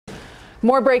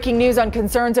More breaking news on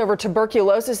concerns over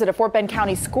tuberculosis at a Fort Bend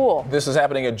County school. This is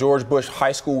happening at George Bush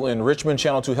High School in Richmond.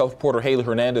 Channel 2 health reporter Haley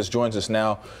Hernandez joins us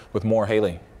now with more.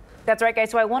 Haley. That's right, guys.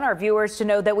 So I want our viewers to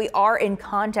know that we are in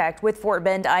contact with Fort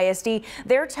Bend ISD.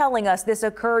 They're telling us this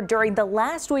occurred during the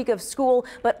last week of school,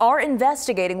 but are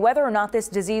investigating whether or not this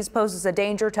disease poses a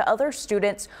danger to other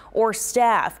students or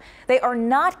staff. They are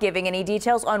not giving any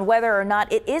details on whether or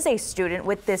not it is a student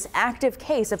with this active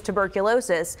case of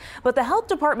tuberculosis. But the health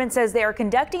department says they are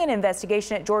conducting an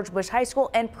investigation at George Bush High School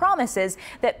and promises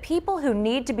that people who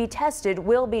need to be tested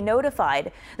will be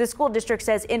notified. The school district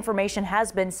says information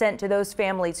has been sent to those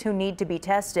families who need to be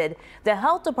tested. The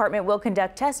health department will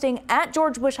conduct testing at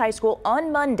George Bush High School on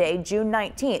Monday, June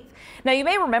 19th. Now, you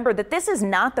may remember that this is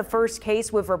not the first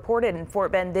case we've reported in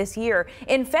Fort Bend this year.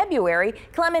 In February,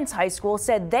 Clemens High School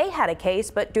said they had a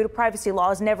case, but due to privacy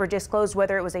laws, never disclosed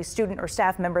whether it was a student or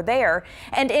staff member there.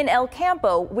 And in El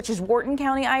Campo, which is Wharton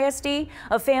County ISD,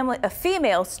 a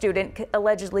female student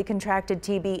allegedly contracted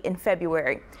TB in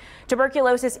February.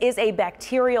 Tuberculosis is a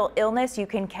bacterial illness. You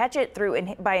can catch it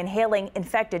by inhaling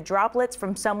infected droplets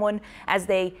from someone as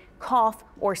they cough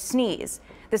or sneeze.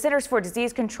 The Centers for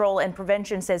Disease Control and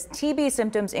Prevention says TB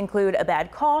symptoms include a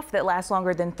bad cough that lasts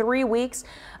longer than 3 weeks,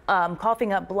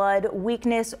 coughing up blood,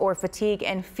 weakness or fatigue,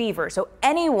 and fever. So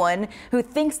anyone who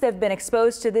thinks they've been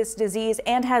exposed to this disease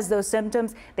and has those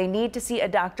symptoms, they need to see a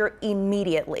doctor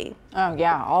immediately. Oh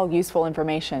yeah, all useful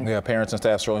information. Yeah, parents and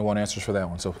staff certainly want answers for that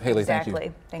one. So Haley, thank you.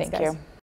 Exactly. Thanks, Thank guys. you.